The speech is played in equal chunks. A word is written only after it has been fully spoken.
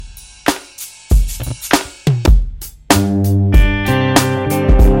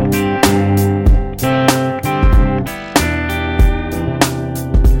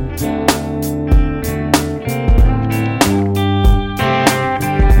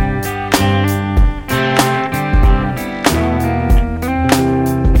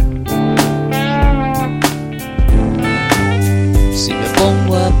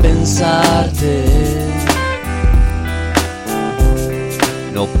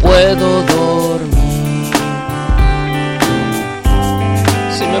puedo dormir.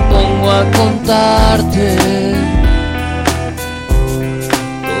 Si me pongo a contarte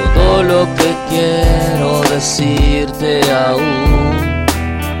todo lo que quiero decirte aún.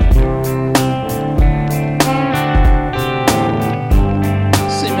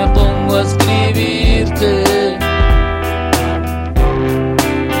 Si me pongo a escribirte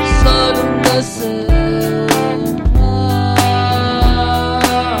solo un deseo.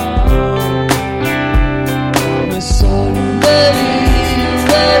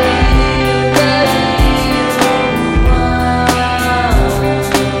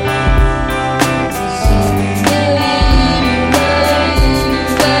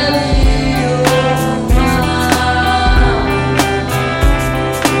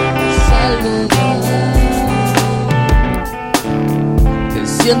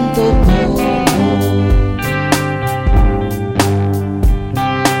 Siento poco.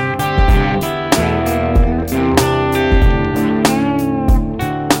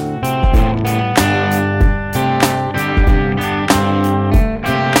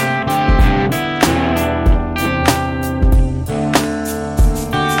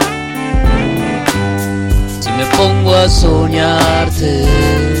 Si me pongo a soñarte,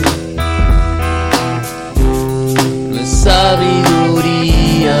 no es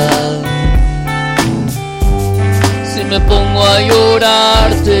sabiduría. Si me pongo a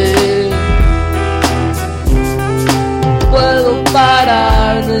llorarte, puedo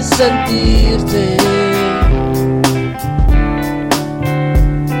parar de sentirte.